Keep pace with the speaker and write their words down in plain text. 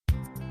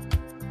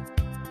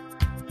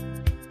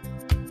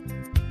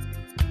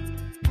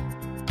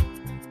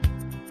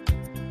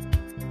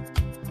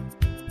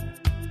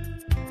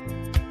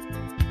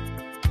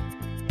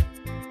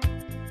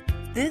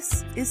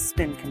This is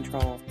Spin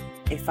Control,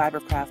 a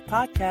Fibercraft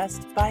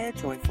podcast by a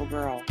joyful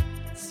girl.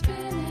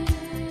 Spinning,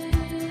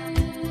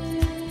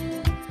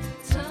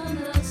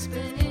 turn the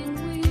spinning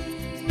wheel.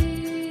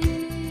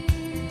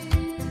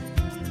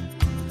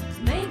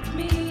 Make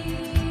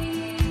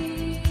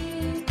me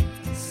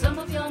some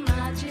of your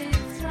magic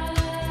thread.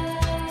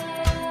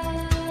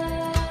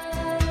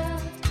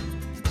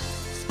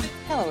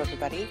 Hello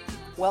everybody,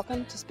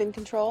 welcome to Spin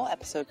Control,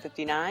 episode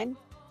 59,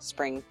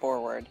 Spring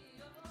Forward.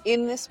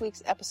 In this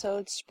week's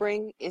episode,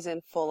 spring is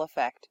in full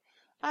effect.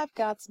 I've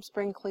got some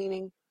spring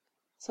cleaning,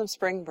 some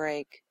spring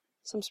break,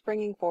 some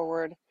springing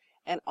forward,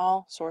 and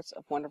all sorts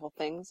of wonderful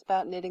things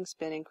about knitting,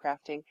 spinning,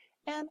 crafting,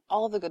 and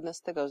all of the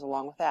goodness that goes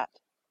along with that.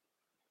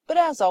 But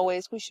as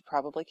always, we should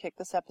probably kick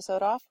this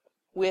episode off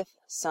with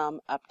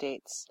some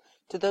updates.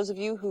 To those of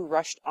you who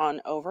rushed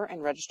on over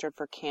and registered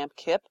for Camp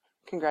KIP,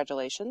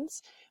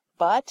 congratulations.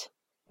 But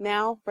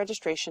now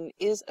registration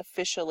is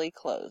officially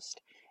closed.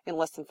 In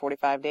less than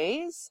 45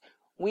 days,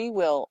 we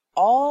will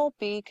all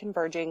be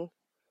converging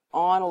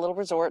on a little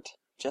resort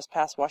just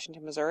past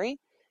Washington, Missouri,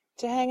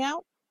 to hang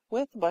out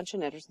with a bunch of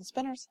knitters and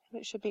spinners,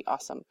 and it should be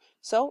awesome.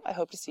 So I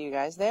hope to see you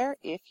guys there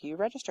if you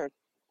registered.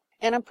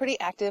 And I'm pretty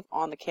active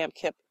on the Camp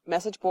KIP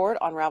message board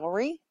on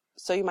Ravelry,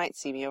 so you might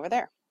see me over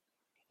there.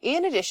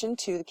 In addition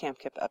to the Camp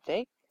KIP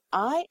update,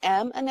 I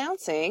am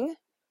announcing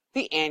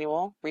the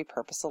annual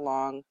Repurpose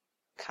Along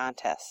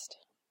contest.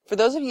 For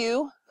those of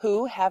you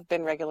who have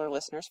been regular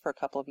listeners for a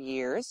couple of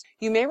years,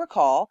 you may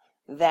recall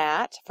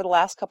that for the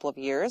last couple of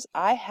years,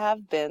 I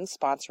have been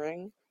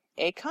sponsoring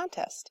a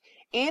contest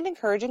and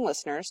encouraging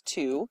listeners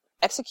to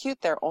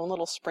execute their own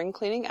little spring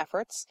cleaning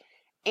efforts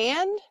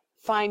and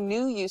find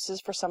new uses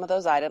for some of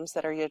those items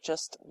that are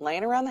just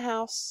laying around the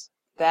house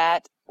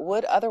that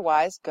would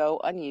otherwise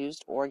go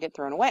unused or get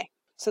thrown away.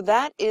 So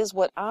that is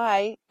what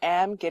I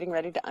am getting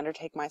ready to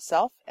undertake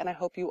myself, and I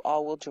hope you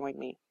all will join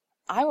me.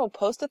 I will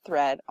post a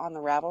thread on the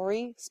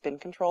Ravelry Spin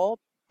Control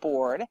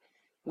board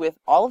with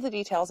all of the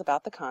details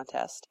about the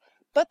contest,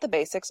 but the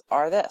basics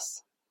are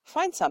this.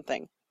 Find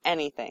something,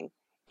 anything,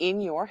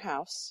 in your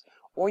house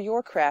or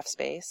your craft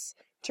space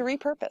to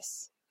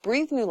repurpose.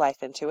 Breathe new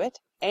life into it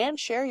and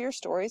share your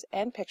stories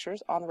and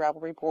pictures on the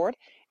Ravelry board,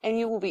 and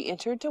you will be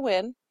entered to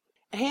win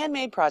a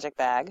handmade project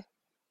bag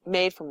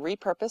made from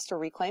repurposed or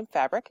reclaimed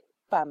fabric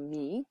by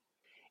me,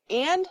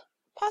 and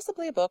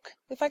possibly a book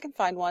if I can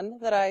find one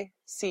that I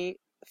see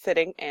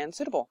fitting and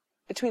suitable.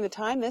 Between the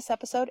time this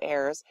episode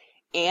airs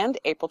and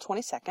April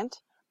 22nd,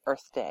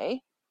 Earth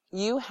Day,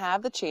 you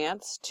have the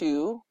chance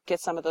to get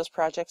some of those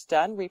projects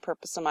done,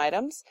 repurpose some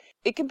items.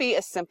 It can be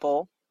as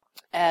simple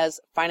as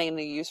finding a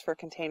new use for a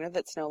container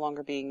that's no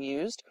longer being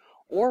used,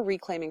 or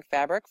reclaiming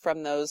fabric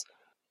from those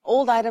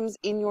old items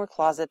in your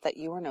closet that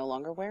you are no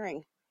longer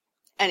wearing.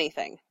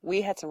 Anything.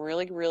 We had some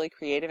really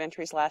creative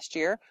entries last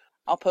year.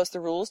 I'll post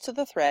the rules to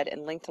the thread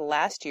and link to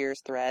last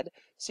year's thread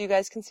so you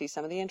guys can see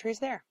some of the entries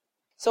there.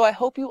 So I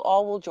hope you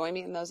all will join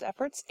me in those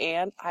efforts,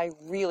 and I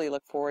really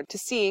look forward to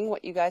seeing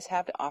what you guys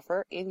have to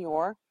offer in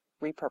your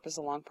Repurpose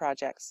Along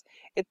projects.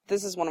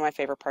 This is one of my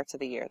favorite parts of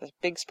the year, this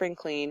big spring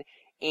clean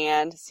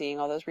and seeing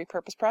all those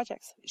repurposed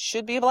projects. It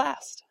should be a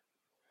blast.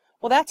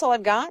 Well, that's all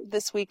I've got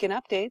this week in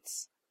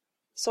updates,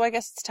 so I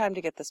guess it's time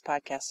to get this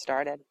podcast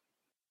started.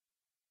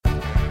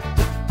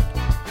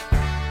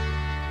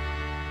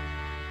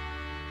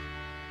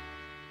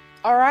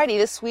 Alrighty,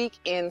 this week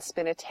in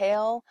Spin a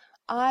Tale,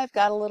 I've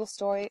got a little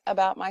story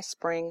about my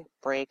spring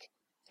break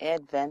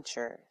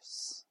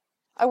adventures.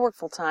 I work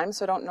full-time,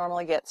 so I don't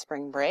normally get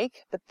spring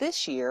break, but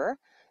this year,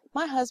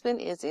 my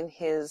husband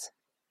is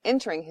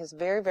entering his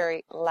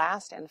very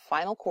last and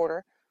final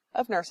quarter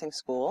of nursing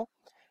school,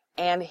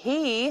 and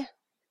he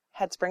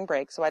had spring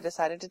break, so I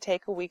decided to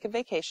take a week of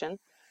vacation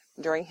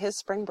during his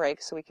spring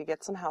break so we could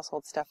get some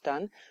household stuff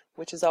done,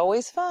 which is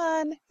always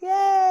fun.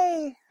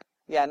 Yay!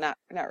 Yeah, not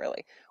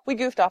really. We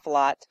goofed off a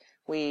lot.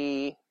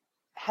 We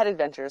had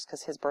adventures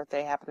because his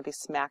birthday happened to be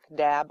smack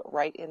dab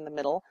right in the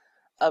middle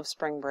of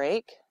spring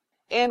break.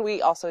 And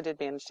we also did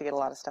manage to get a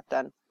lot of stuff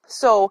done.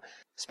 So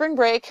spring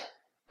break,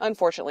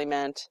 unfortunately,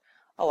 meant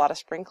a lot of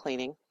spring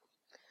cleaning.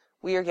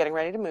 We are getting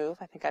ready to move.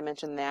 I think I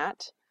mentioned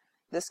that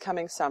this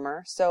coming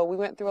summer. So we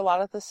went through a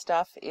lot of the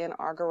stuff in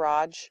our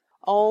garage.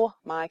 Oh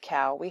my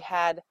cow. We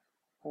had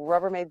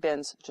Rubbermaid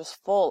bins just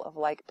full of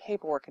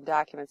paperwork and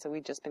documents that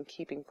we'd just been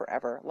keeping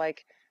forever.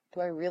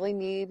 Do I really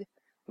need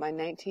my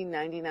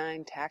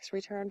 1999 tax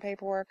return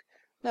paperwork?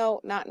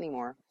 No, not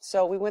anymore.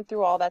 So we went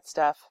through all that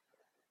stuff.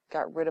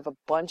 Got rid of a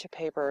bunch of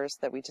papers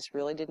that we just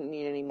really didn't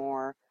need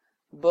anymore.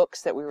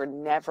 Books that we were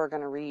never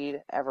going to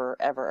read ever,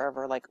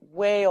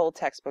 way old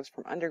textbooks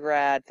from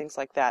undergrad, things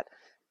like that.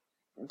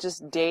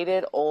 Just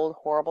dated, old,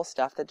 horrible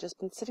stuff that just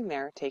been sitting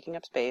there taking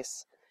up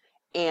space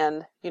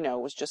and,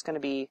 was just going to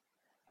be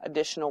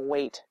additional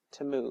weight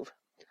to move.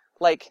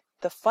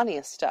 The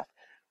funniest stuff.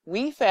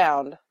 We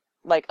found,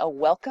 a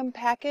welcome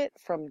packet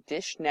from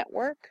Dish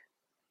Network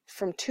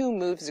from 2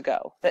 moves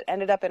ago that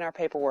ended up in our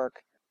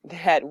paperwork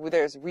that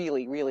there's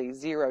really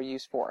zero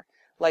use for,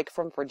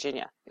 from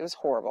Virginia. It was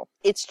horrible.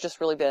 It's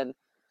just really been,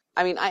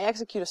 I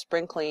execute a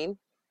spring clean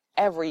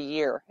every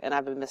year, and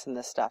I've been missing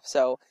this stuff.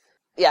 So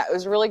yeah, it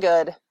was really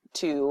good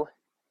to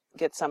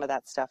get some of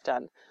that stuff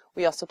done.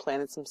 We also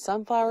planted some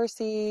sunflower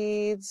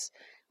seeds.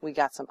 We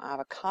got some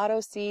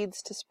avocado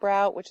seeds to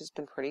sprout, which has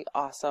been pretty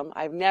awesome.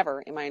 I've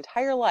never in my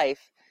entire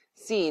life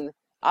seen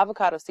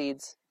avocado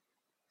seeds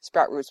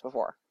sprout roots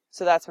before.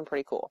 So that's been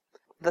pretty cool.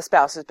 The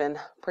spouse has been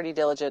pretty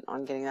diligent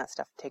on getting that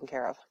stuff taken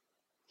care of.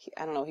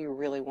 I don't know, he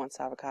really wants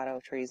avocado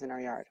trees in our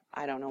yard.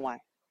 I don't know why.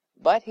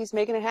 But he's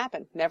making it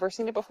happen. Never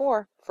seen it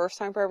before. First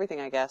time for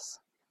everything, I guess.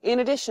 In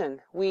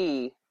addition,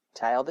 we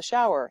tiled the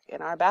shower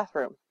in our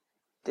bathroom.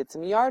 Did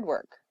some yard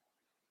work.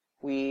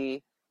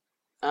 We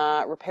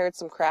repaired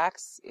some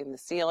cracks in the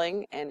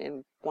ceiling and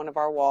in one of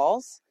our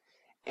walls.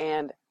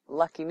 And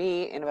lucky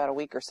me, in about a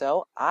week or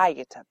so, I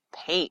get to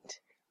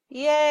paint.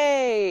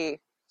 Yay!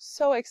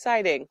 So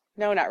exciting.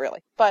 No, not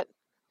really. But,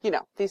 you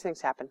know, these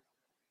things happen.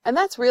 And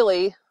that's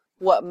really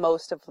what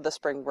most of the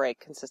spring break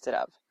consisted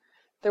of.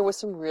 There was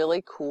some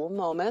really cool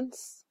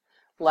moments,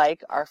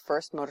 like our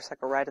first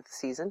motorcycle ride of the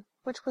season,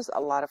 which was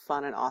a lot of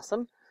fun and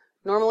awesome.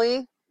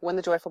 Normally, when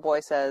the Joyful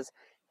Boy says,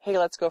 hey,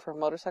 let's go for a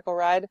motorcycle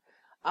ride,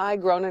 I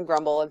groan and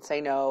grumble and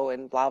say no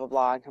and blah, blah,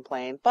 blah and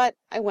complain. But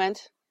I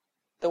went.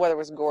 The weather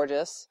was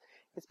gorgeous.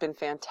 It's been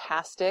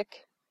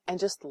fantastic and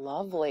just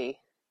lovely.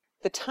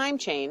 The time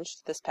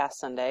changed this past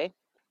Sunday.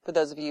 For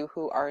those of you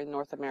who are in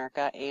North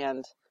America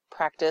and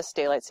practice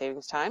daylight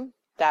savings time,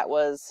 that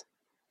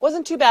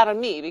wasn't too bad on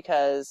me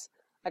because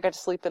I got to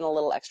sleep in a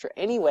little extra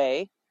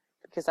anyway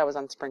because I was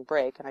on spring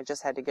break and I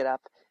just had to get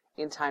up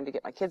in time to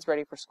get my kids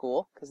ready for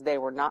school because they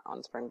were not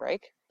on spring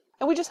break.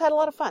 And we just had a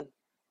lot of fun.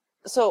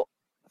 So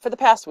for the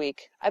past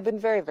week, I've been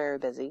very, very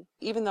busy,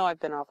 even though I've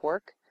been off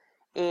work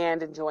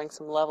and enjoying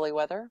some lovely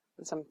weather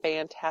and some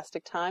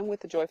fantastic time with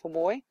the Joyful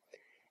Boy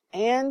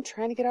and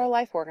trying to get our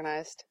life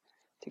organized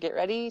to get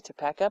ready to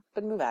pack up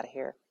and move out of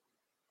here.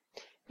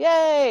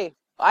 Yay!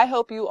 I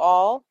hope you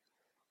all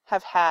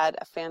have had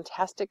a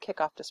fantastic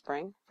kickoff to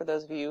spring. For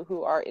those of you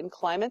who are in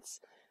climates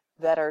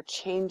that are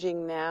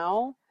changing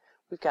now,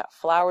 we've got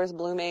flowers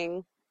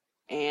blooming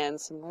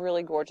and some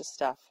really gorgeous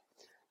stuff.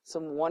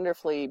 Some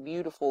wonderfully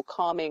beautiful,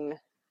 calming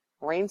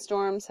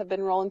rainstorms have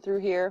been rolling through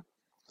here.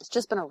 It's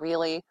just been a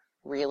really,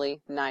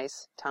 really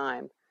nice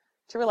time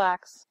to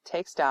relax,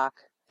 take stock,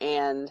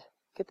 and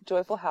get the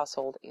joyful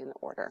household in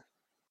order.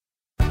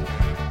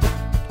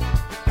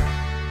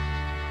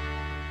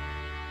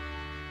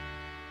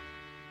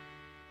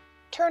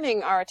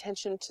 Turning our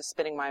attention to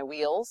spinning my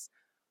wheels,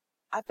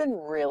 I've been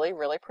really,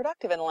 really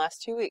productive in the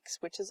last 2 weeks,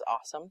 which is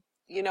awesome.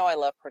 You know I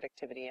love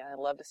productivity and I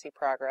love to see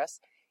progress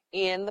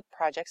in the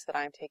projects that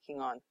I'm taking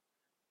on.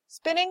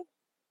 Spinning,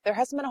 there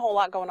hasn't been a whole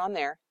lot going on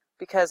there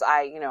because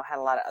I, had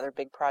a lot of other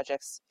big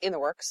projects in the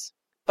works.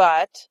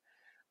 But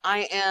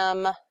I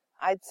am,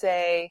 I'd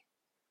say,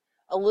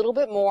 a little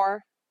bit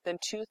more than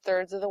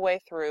 2/3 of the way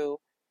through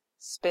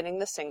spinning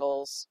the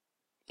singles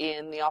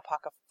in the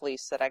alpaca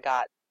fleece that I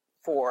got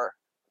for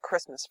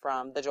Christmas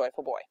from the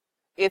Joyful Boy.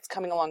 It's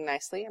coming along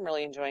nicely. I'm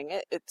really enjoying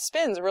it. It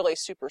spins really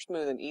super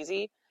smooth and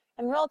easy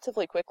and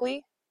relatively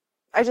quickly.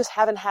 I just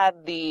haven't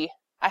had the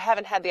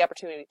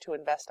opportunity to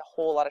invest a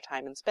whole lot of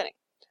time in spinning.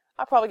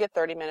 I'll probably get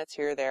 30 minutes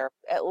here or there,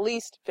 at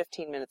least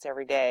 15 minutes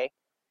every day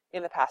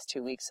in the past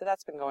 2 weeks. So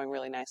that's been going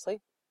really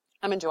nicely.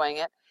 I'm enjoying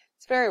it.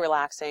 It's very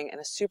relaxing and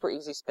a super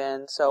easy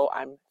spin, so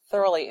I'm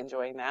thoroughly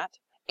enjoying that.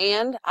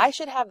 And I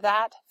should have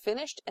that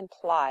finished and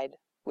plied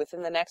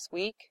within the next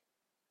week.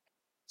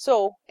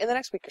 So in the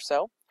next week or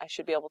so, I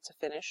should be able to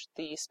finish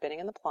the spinning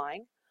and the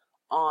plying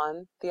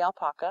on the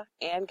alpaca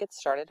and get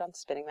started on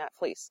spinning that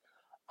fleece.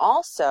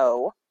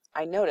 Also,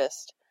 I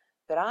noticed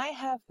that I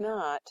have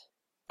not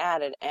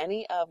added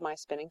any of my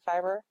spinning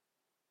fiber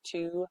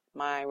to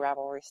my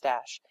Ravelry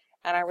stash.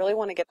 And I really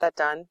want to get that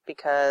done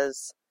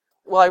because,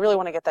 I really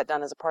want to get that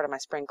done as a part of my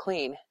spring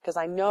clean because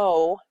I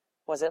know,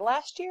 was it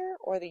last year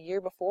or the year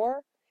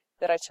before,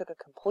 that I took a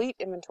complete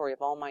inventory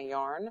of all my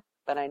yarn,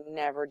 but I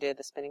never did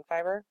the spinning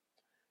fiber.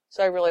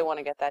 So I really want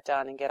to get that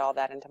done and get all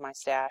that into my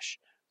stash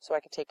so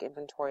I can take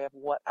inventory of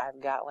what I've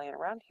got laying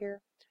around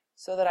here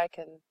so that I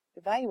can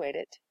evaluate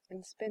it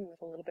and spin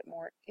with a little bit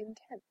more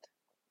intent.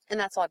 And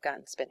that's all I've got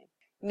in spinning.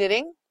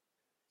 Knitting.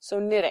 So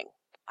knitting.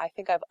 I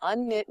think I've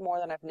unknit more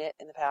than I've knit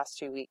in the past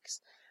 2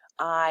 weeks.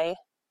 I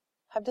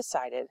have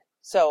decided.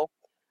 So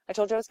I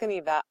told you I was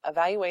going to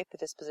evaluate the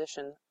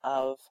disposition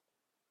of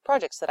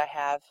projects that I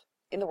have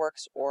in the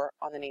works or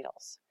on the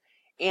needles.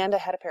 And I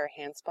had a pair of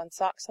hand spun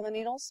socks on the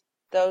needles.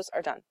 Those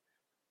are done.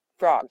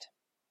 Frogged.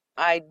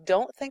 I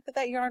don't think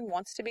that yarn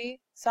wants to be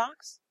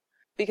socks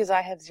because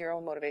I have zero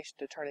motivation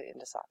to turn it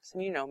into socks.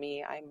 And you know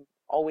me, I'm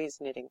always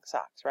knitting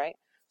socks, right?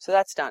 So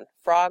that's done.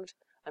 Frogged.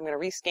 I'm going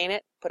to reskein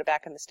it, put it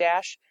back in the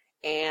stash,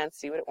 and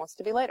see what it wants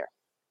to be later.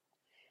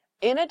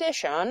 In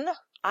addition,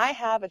 I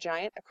have a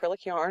giant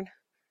acrylic yarn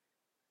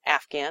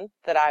afghan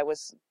that I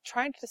was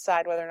trying to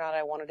decide whether or not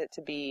I wanted it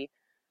to be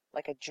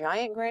like a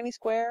giant granny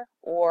square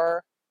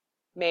or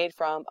made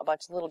from a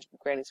bunch of little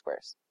granny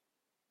squares.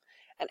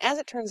 And as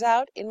it turns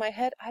out, in my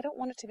head, I don't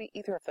want it to be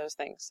either of those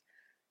things.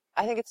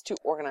 I think it's too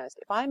organized.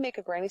 If I make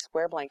a granny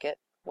square blanket,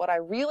 what I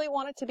really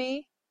want it to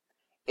be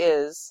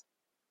is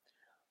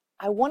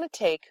I want to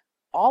take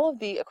all of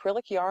the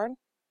acrylic yarn,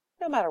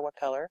 no matter what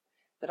color,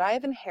 that I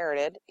have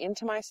inherited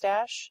into my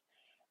stash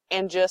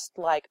and just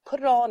like put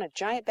it all in a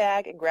giant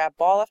bag and grab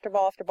ball after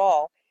ball after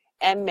ball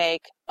and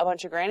make a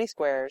bunch of granny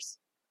squares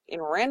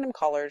in random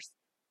colors.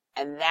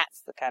 And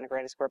that's the kind of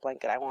granny square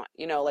blanket I want.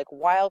 You know, like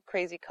wild,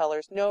 crazy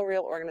colors, no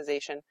real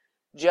organization,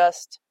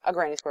 just a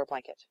granny square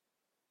blanket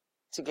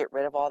to get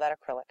rid of all that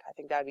acrylic. I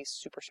think that would be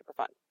super, super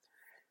fun.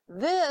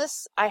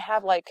 This, I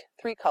have like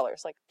 3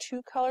 colors, like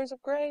 2 colors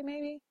of gray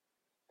maybe,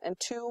 and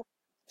two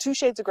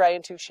shades of gray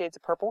and 2 shades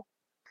of purple.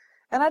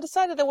 And I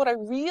decided that what I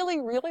really,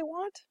 really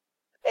want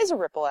is a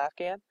ripple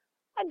afghan.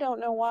 I don't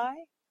know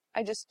why.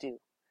 I just do.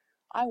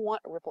 I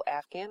want a ripple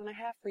afghan, and I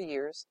have for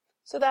years.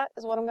 So that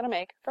is what I'm going to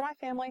make for my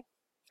family.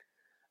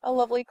 A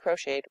lovely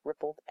crocheted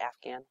rippled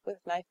afghan with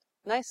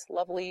nice,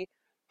 lovely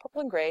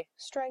purple and gray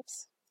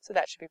stripes. So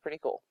that should be pretty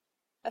cool.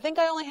 I think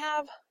I only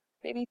have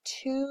maybe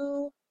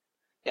 2.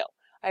 No,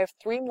 I have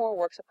 3 more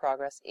works of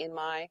progress in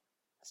my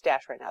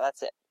stash right now.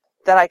 That's it.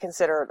 That I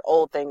consider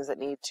old things that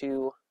need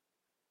to,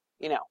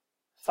 you know,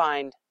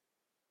 find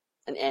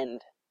an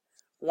end.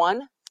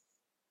 1,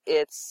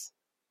 it's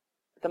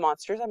the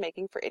monsters I'm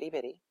making for Itty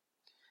Bitty.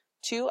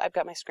 2, I've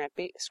got my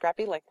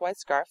scrappy lengthwise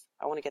scarf.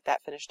 I want to get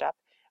that finished up.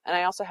 And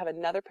I also have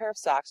another pair of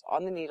socks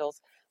on the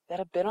needles that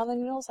have been on the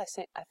needles, I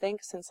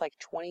think, since like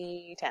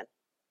 2010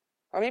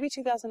 or maybe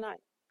 2009.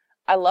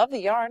 I love the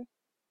yarn.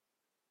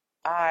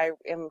 I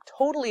am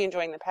totally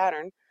enjoying the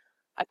pattern.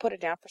 I put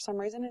it down for some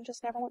reason and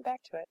just never went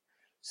back to it.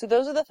 So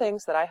those are the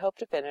things that I hope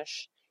to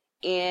finish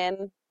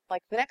in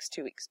like the next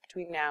 2 weeks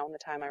between now and the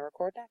time I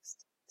record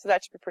next. So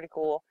that should be pretty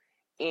cool.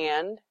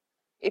 And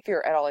if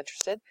you're at all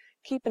interested,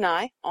 keep an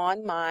eye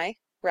on my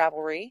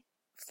Ravelry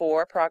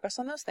for progress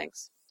on those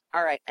things.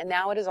 All right, and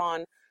now it is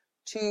on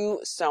to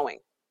sewing.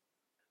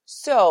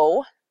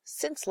 So,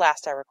 since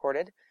last I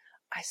recorded,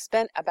 I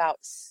spent about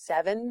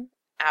 7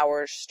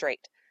 hours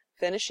straight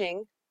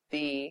finishing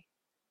the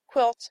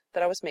quilt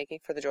that I was making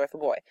for the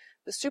Joyful Boy.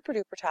 The Super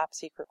Duper Top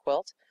Secret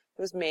quilt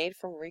that was made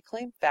from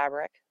reclaimed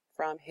fabric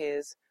from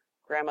his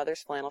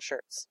grandmother's flannel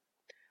shirts.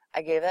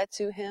 I gave that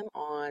to him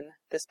on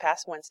this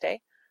past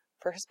Wednesday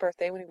for his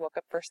birthday when he woke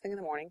up first thing in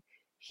the morning.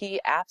 He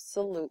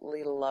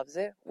absolutely loves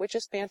it, which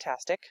is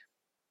fantastic.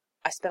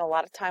 I spent a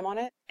lot of time on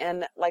it,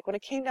 and like when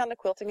it came down to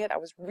quilting it, I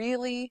was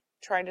really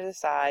trying to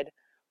decide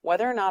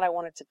whether or not I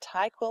wanted to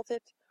tie quilt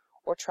it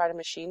or try to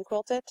machine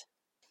quilt it.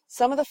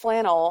 Some of the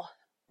flannel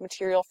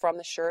material from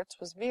the shirts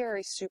was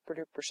very super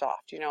duper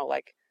soft, you know,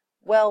 like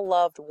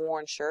well-loved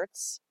worn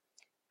shirts.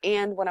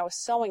 And when I was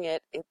sewing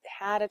it, it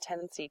had a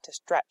tendency to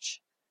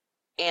stretch.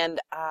 And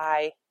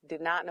I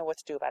did not know what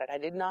to do about it. I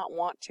did not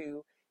want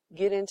to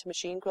get into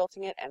machine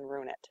quilting it and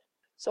ruin it.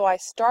 So I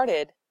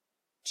started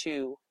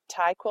to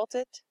tie quilt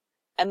it,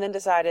 and then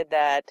decided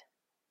that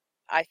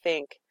I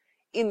think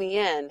in the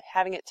end,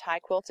 having it tie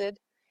quilted,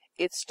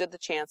 it stood the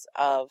chance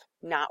of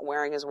not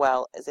wearing as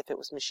well as if it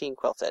was machine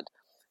quilted.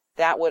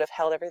 That would have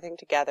held everything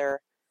together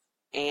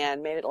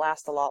and made it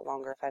last a lot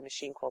longer if I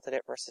machine quilted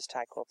it versus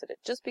tie quilted it,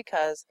 just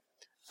because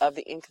of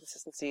the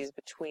inconsistencies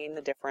between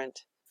the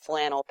different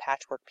flannel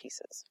patchwork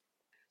pieces.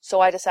 So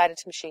I decided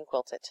to machine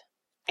quilt it.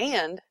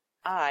 And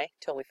I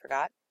totally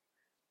forgot,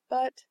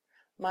 but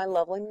my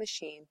lovely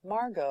machine,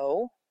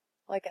 Margot,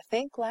 like I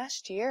think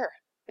last year,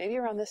 maybe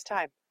around this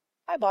time,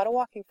 I bought a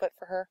walking foot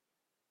for her.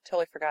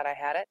 Totally forgot I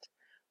had it.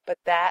 But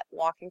that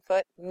walking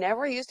foot,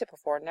 never used it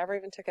before, never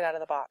even took it out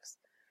of the box.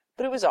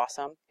 But it was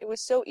awesome. It was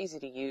so easy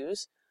to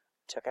use.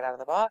 Took it out of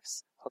the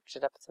box, hooked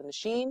it up to the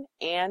machine,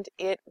 and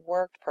it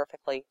worked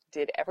perfectly.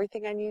 Did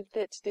everything I needed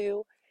it to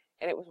do,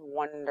 and it was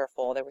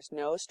wonderful. There was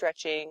no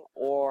stretching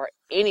or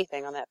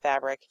anything on that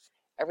fabric.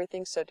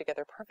 Everything sewed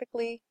together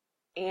perfectly,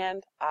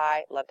 and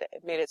I loved it.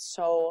 It made it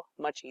so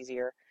much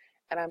easier.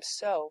 And I'm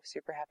so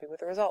super happy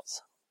with the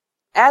results.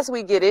 As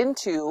we get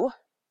into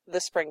the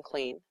spring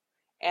clean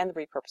and the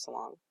repurpose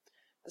along,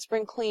 the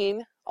spring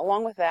clean,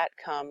 along with that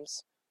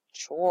comes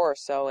chore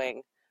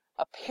sewing.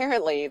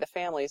 Apparently, the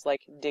family's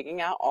like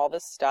digging out all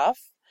this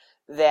stuff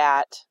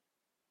that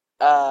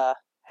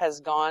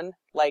has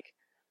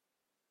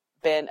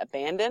been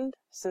abandoned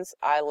since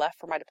I left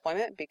for my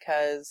deployment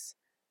because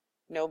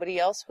nobody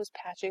else was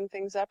patching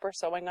things up or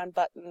sewing on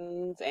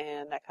buttons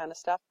and that kind of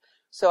stuff.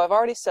 So I've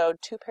already sewed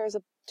 2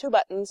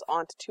 buttons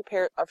onto 2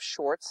 pairs of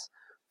shorts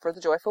for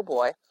the Joyful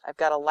Boy. I've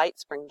got a light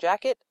spring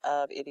jacket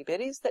of Itty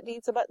Bitties that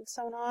needs a button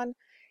sewn on,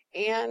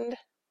 and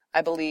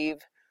I believe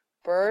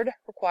Bird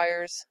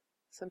requires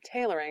some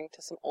tailoring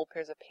to some old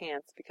pairs of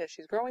pants because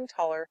she's growing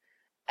taller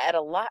at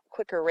a lot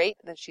quicker rate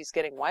than she's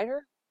getting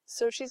wider.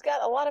 So she's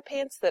got a lot of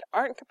pants that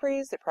aren't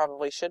capris that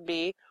probably should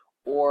be,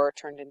 or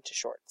turned into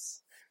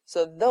shorts.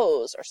 So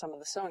those are some of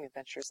the sewing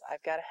adventures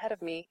I've got ahead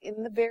of me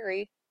in the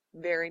very,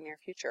 very near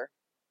future.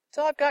 That's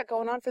all I've got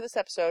going on for this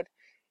episode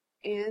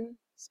in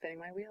Spinning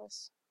My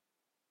Wheels.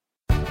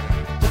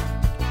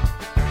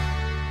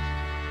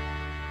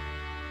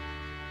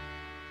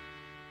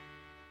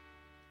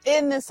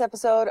 In this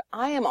episode,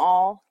 I am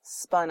all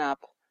spun up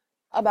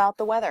about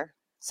the weather.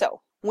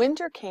 So,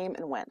 Winter came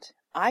and went.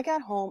 I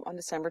got home on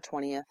December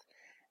 20th,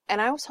 and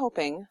I was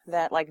hoping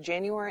that like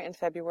January and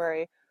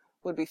February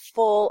would be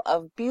full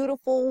of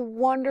beautiful,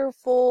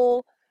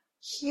 wonderful,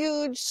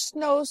 huge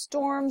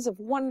snowstorms of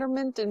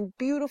wonderment and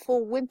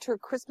beautiful winter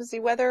Christmassy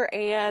weather,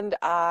 and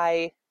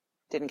I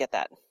didn't get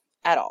that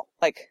at all.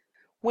 Like,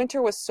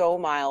 winter was so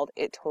mild,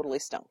 it totally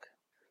stunk.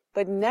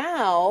 But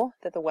now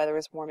that the weather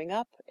is warming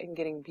up and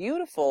getting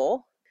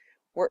beautiful,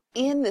 we're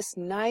in this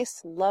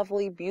nice,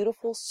 lovely,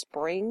 beautiful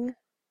spring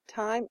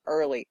time,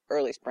 early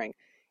spring.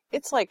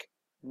 It's like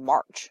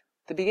March.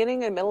 The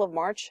beginning and middle of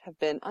March have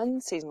been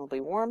unseasonably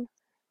warm,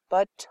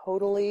 but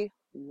totally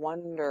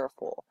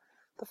wonderful.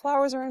 The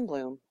flowers are in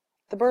bloom,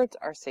 the birds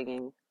are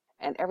singing,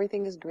 and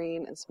everything is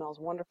green and smells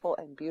wonderful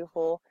and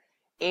beautiful.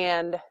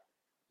 And,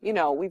 you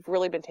know, we've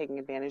really been taking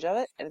advantage of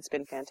it, and it's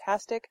been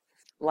fantastic.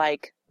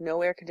 Like,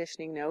 no air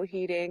conditioning, no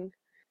heating,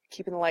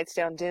 keeping the lights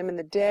down dim in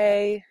the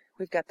day.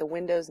 We've got the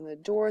windows and the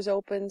doors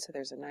open, so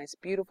there's a nice,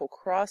 beautiful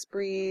cross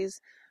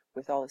breeze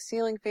with all the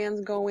ceiling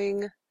fans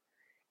going.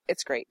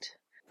 It's great.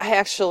 I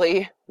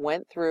actually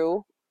went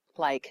through,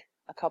 like,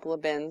 a couple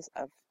of bins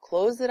of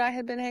clothes that I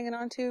had been hanging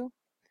on to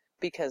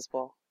because,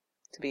 well,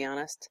 to be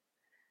honest,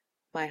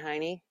 my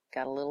hiney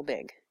got a little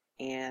big,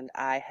 and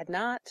I had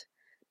not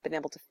been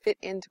able to fit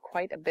into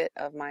quite a bit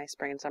of my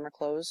spring and summer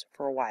clothes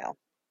for a while.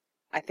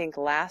 I think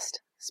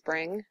last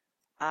spring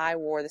I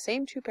wore the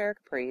same 2 pair of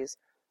capris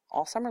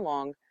all summer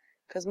long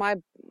because I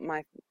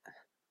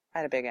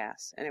had a big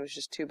ass and it was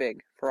just too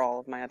big for all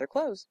of my other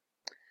clothes.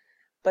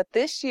 But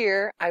this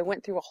year I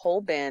went through a whole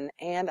bin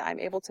and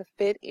I'm able to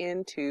fit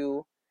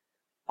into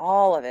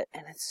all of it,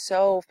 and it's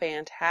so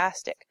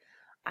fantastic.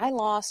 I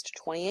lost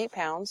 28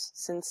 pounds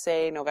since,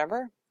 say,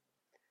 November,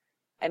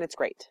 and it's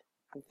great.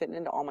 I'm fitting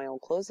into all my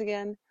old clothes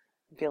again.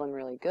 I'm feeling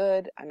really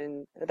good. I'm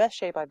in the best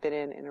shape I've been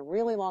in a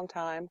really long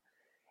time.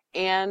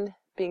 And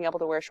being able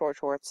to wear short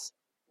shorts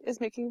is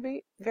making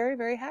me very,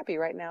 very happy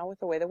right now with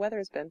the way the weather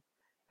has been.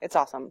 It's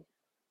awesome.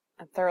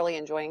 I'm thoroughly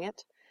enjoying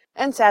it.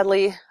 And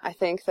sadly, I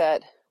think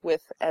that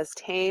with as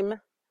tame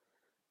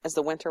as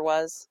the winter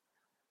was,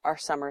 our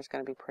summer is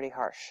going to be pretty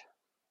harsh.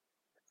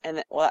 And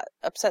that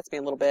upsets me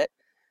a little bit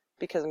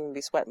because I'm going to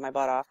be sweating my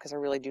butt off because I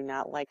really do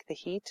not like the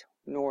heat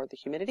nor the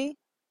humidity.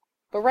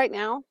 But right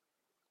now,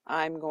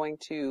 I'm going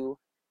to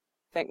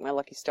thank my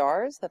lucky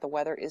stars that the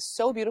weather is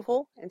so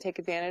beautiful and take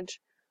advantage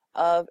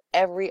of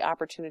every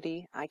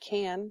opportunity I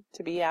can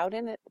to be out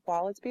in it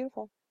while it's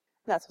beautiful.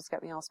 And that's what's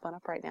got me all spun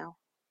up right now.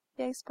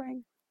 Yay,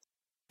 spring.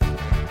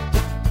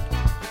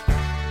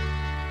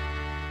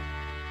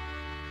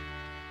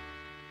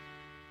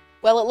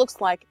 Well, it looks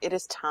like it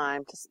is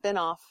time to spin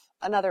off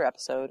another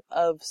episode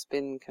of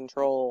Spin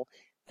Control.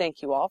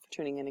 Thank you all for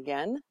tuning in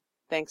again.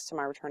 Thanks to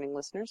my returning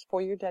listeners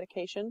for your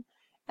dedication,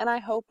 and I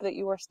hope that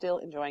you are still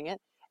enjoying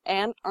it.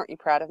 And aren't you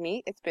proud of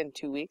me? It's been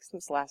 2 weeks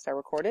since last I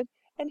recorded,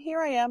 and here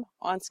I am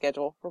on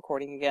schedule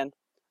recording again.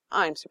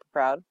 I'm super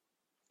proud.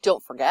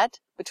 Don't forget,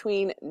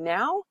 between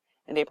now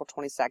and April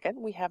 22nd,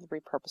 we have the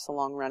Repurpose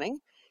Along running,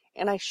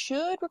 and I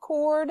should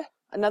record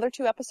another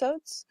 2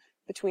 episodes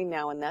between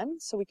now and then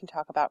so we can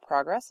talk about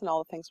progress and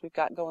all the things we've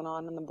got going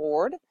on the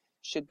board.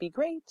 Should be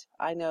great.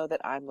 I know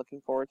that I'm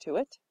looking forward to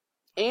it.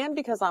 And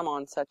because I'm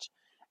on such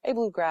a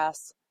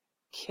bluegrass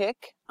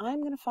kick,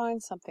 I'm going to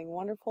find something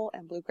wonderful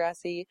and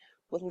bluegrassy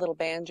with a little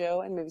banjo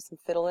and maybe some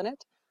fiddle in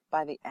it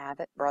by the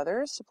Avett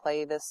Brothers to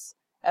play this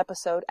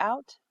episode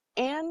out.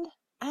 And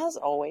as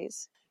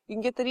always, you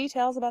can get the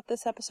details about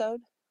this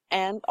episode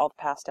and all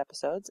the past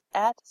episodes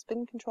at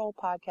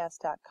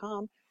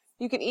spincontrolpodcast.com.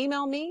 You can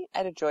email me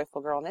at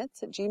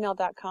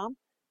ajoyfulgirlknits@gmail.com,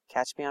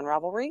 catch me on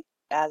Ravelry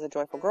as a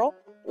Joyful Girl,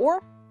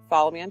 or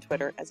follow me on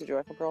Twitter as a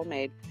Joyful Girl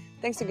Maid.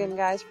 Thanks again,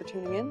 guys, for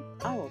tuning in.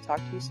 I will talk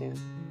to you soon.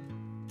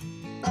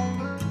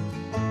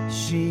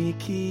 She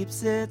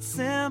keeps it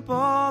simple,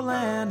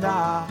 and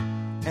I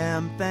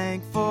am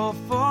thankful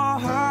for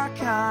her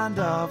kind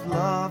of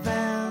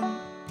loving,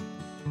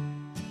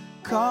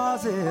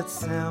 'cause it's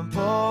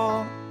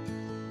simple.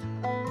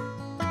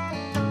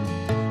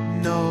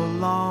 No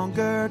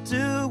longer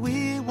do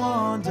we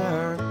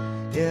wonder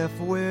if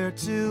we're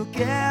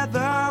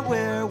together,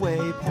 we're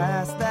way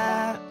past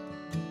that.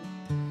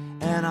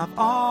 And I've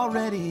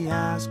already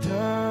asked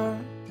her.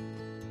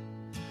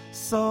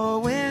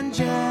 So in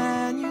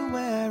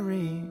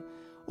January,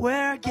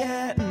 we're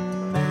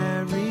getting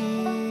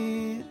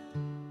married.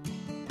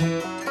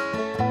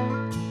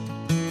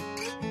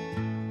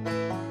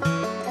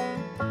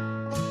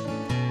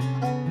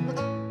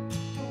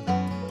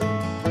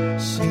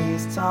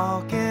 She's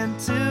talking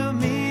to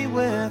me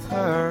with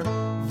her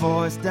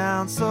voice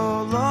down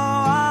so low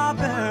I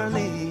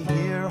barely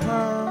hear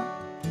her.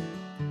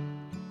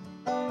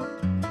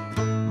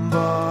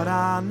 But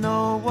I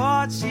know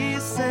what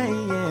she's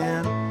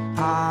saying.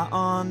 I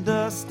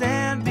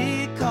understand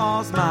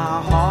because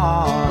my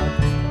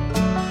heart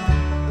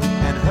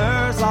and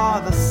hers are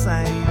the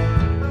same.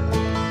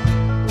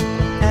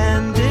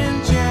 And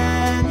in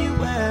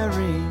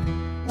January,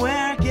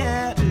 we're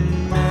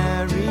getting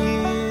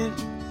married.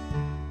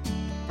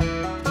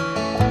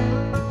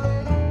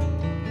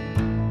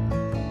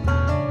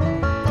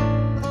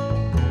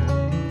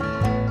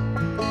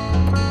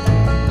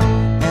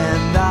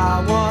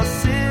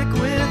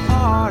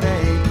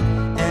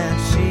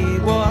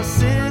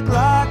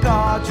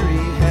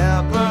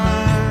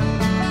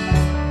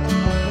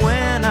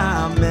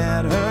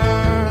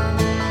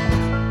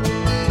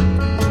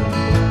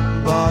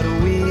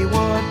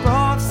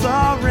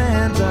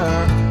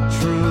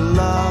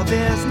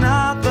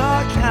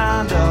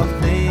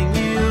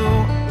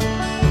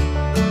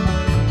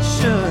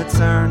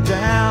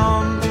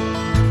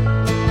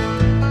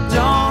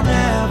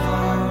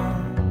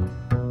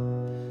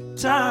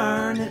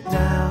 turn it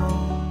down.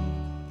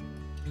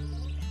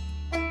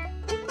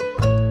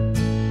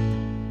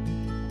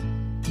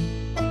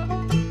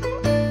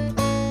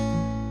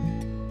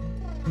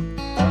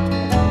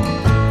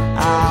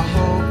 I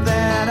hope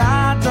that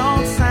I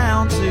don't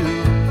sound too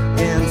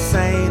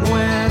insane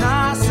when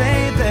I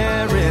say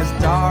there is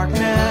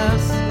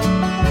darkness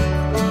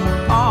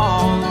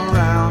all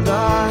around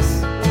us.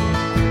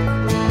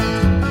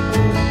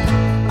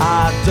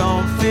 I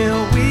don't feel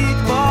weak,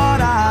 but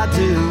I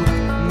do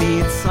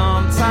need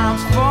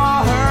sometimes for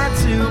her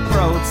to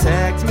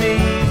protect me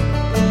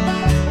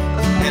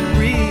and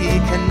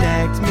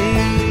reconnect me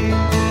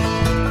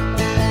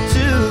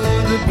to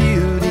the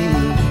beauty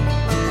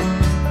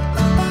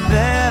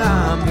that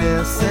I'm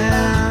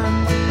missing.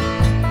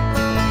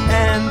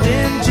 And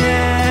in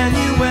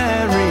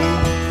January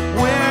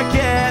we're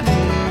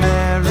getting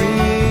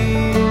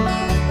married.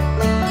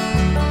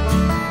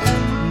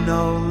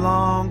 No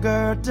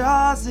longer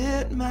does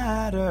it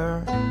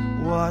matter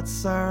what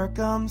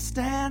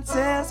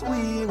circumstances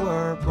we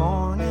were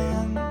born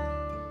in.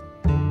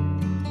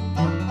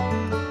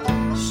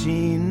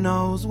 She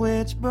knows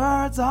which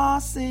birds are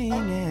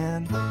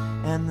singing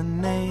and the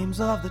names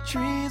of the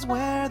trees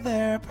where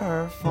they're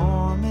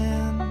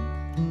performing.